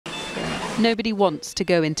Nobody wants to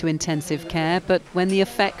go into intensive care, but when the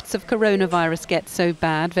effects of coronavirus get so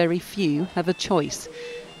bad, very few have a choice.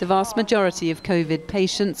 The vast majority of COVID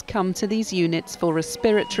patients come to these units for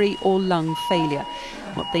respiratory or lung failure.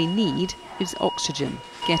 What they need is oxygen.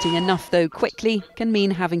 Getting enough, though, quickly can mean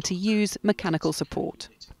having to use mechanical support.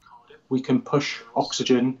 We can push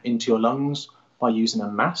oxygen into your lungs by using a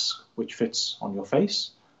mask which fits on your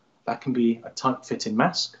face. That can be a tight-fitting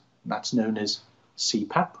mask, that's known as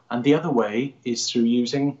CPAP. And the other way is through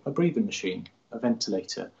using a breathing machine, a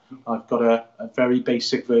ventilator. I've got a very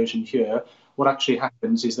basic version here. What actually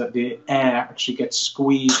happens is that the air actually gets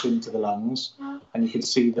squeezed into the lungs and you can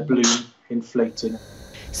see the balloon inflating.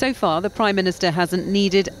 So far, the Prime Minister hasn't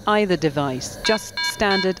needed either device, just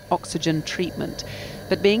standard oxygen treatment.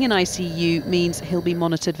 But being in ICU means he'll be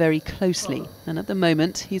monitored very closely, and at the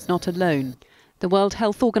moment he's not alone. The World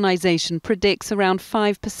Health Organization predicts around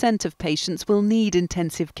 5% of patients will need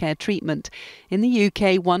intensive care treatment. In the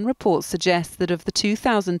UK, one report suggests that of the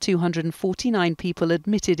 2,249 people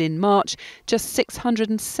admitted in March, just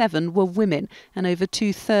 607 were women and over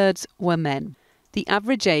two-thirds were men. The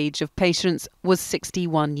average age of patients was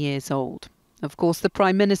 61 years old. Of course, the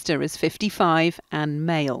Prime Minister is 55 and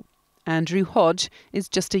male. Andrew Hodge is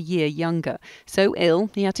just a year younger. So ill,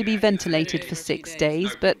 he had to be ventilated for 6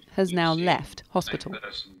 days, but has now left hospital.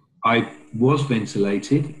 I was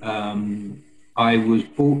ventilated. I was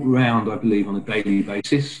brought round, I believe, on a daily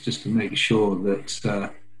basis, just to make sure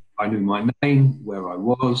that I knew my name, where I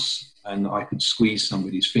was, and I could squeeze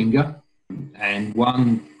somebody's finger. And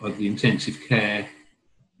one of the intensive care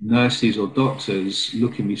nurses or doctors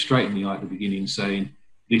looking me straight in the eye at the beginning saying,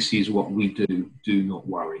 "This is what we do not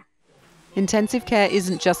worry." Intensive care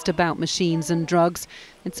isn't just about machines and drugs,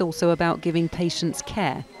 it's also about giving patients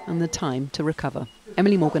care and the time to recover.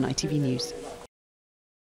 Emily Morgan, ITV News.